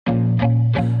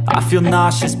I feel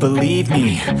nauseous, believe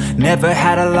me. Never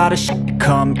had a lot of shit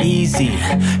come easy.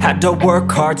 Had to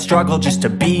work hard, struggle just to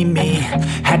be me.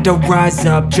 Had to rise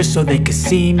up just so they could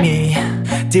see me.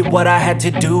 Did what I had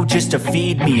to do just to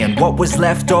feed me, and what was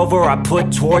left over I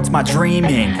put towards my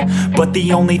dreaming. But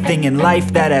the only thing in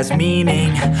life that has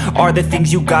meaning are the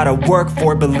things you gotta work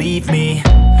for, believe me.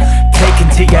 Take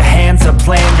into your hands a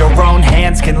plan, your own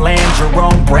hands can land your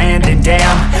own brand. And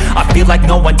damn, I feel like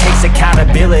no one takes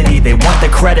accountability. They want the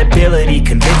credibility,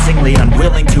 convincingly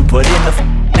unwilling to put in the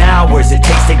hours it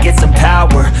takes to get some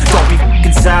power. Don't be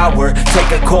f***ing sour,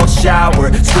 take a cold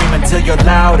shower. Scream until you're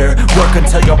louder, work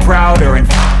until you're prouder. And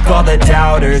f*** all the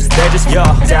doubters, they're just your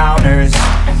downers.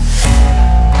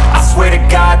 I swear to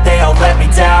God they all let me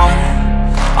down.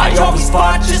 I always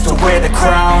fought just to wear the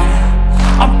crown.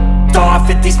 I'm off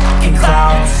at these fucking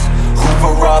clowns who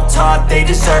were all taught they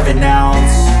deserve an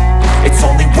ounce. It's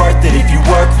only worth it if you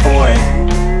work for it.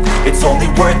 It's only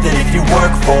worth it if you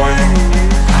work for it.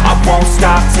 I won't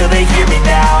stop till they hear me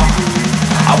now.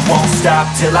 I won't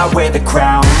stop till I wear the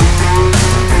crown.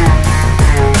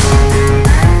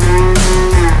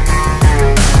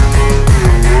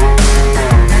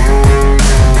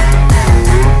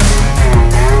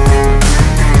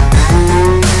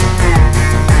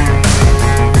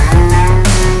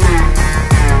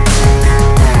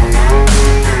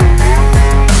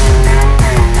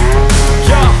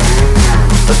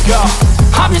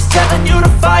 I'm just telling you to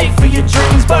fight for your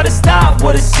dreams, but it's not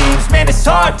what it seems. Man, it's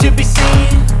hard to be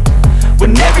seen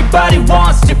when everybody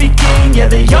wants to be king. Yeah,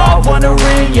 they all wanna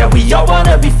ring, yeah, we all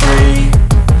wanna be free.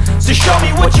 So show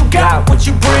me what you got, what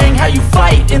you bring, how you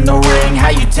fight in the ring, how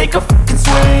you take a fucking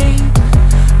swing.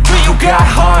 Do you got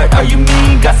heart, are you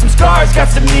mean? Got some scars, got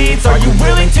some needs, are you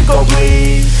willing to go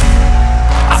bleed?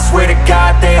 I swear to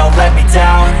God they all let me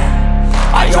down.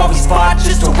 I always fought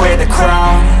just to wear the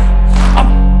crown.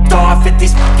 I'm off at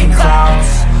these fucking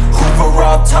clowns who were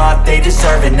all taught they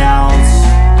deserve an ounce.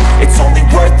 It's only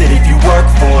worth it if you work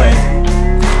for it.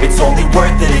 It's only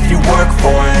worth it if you work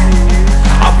for it.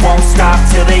 I won't stop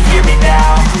till they hear me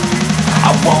now.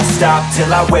 I won't stop till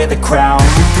I wear the crown.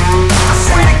 I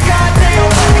swear to God they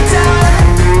all let me down.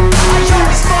 I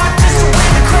always fought just to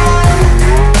wear the crown.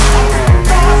 I'm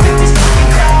off at these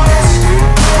fucking clowns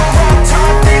who were all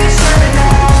taught they deserve an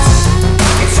ounce.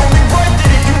 It's only worth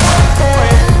it if you work for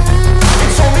it.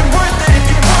 It's only worth it if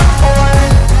you work for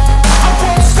it. I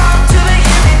won't stop till they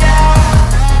hear me now.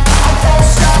 I won't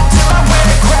stop till I wear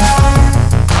the crown.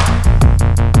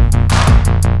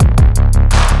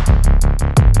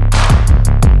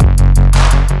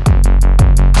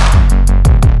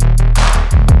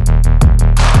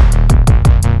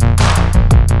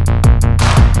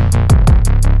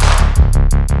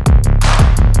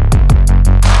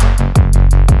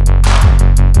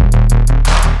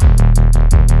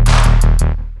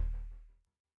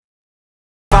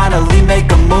 Finally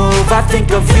make a move, I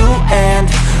think of you and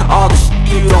all the shit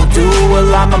you don't do.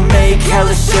 Well, I'ma make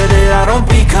hella sure that I don't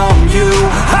become you.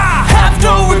 I have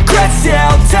no regrets,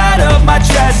 yeah, I'll tie up my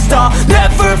chest. I'll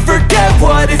never forget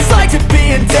what it's like to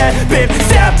be in debt. Been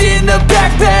stabbed in the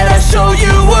back bed, I'll show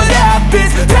you what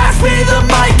happens. Pass me the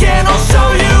mic and I'll show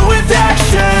you with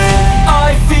action.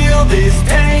 I feel this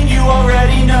pain, you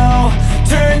already know.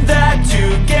 Turn that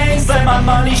to gains, let my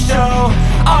money show.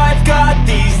 I've got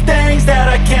these things that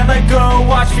I can't let go.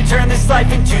 Watch me turn this life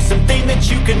into something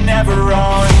that you can never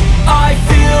own. I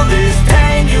feel this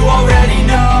pain, you already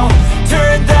know.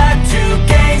 Turn that to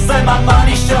gains, let my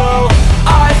money show.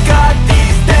 I've got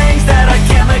these things that I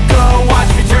can't let go. Watch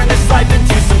me turn this life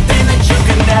into something that you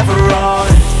can never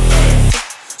own.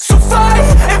 So fight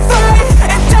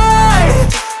and die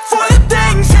for the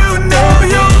things you know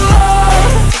you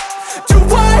love. Do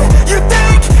what you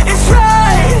think is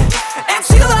right and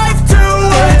see life do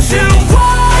what you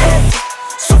want.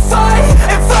 So fight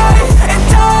and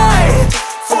die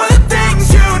for the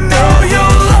things you know you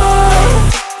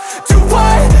love. Do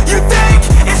what you think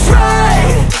is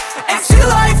right and see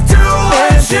life do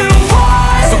what you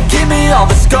want. So give me all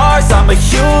the scars, I'm a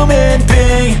human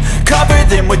being. Cover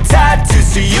them with tattoos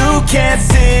so you can't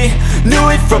see. Knew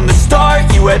it from the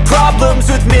start, you had problems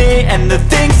with me and the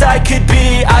things I could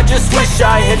be, I just wish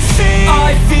I had seen.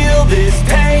 I feel this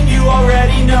pain, you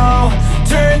already know.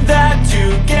 Turn that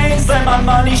to gains, let my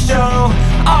money show.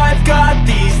 I've got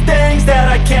these things that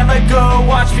I can't let go.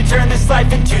 Watch me turn this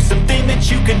life into something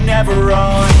that you can never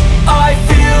own. I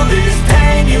feel this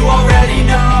pain, you already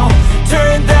know.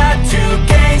 Turn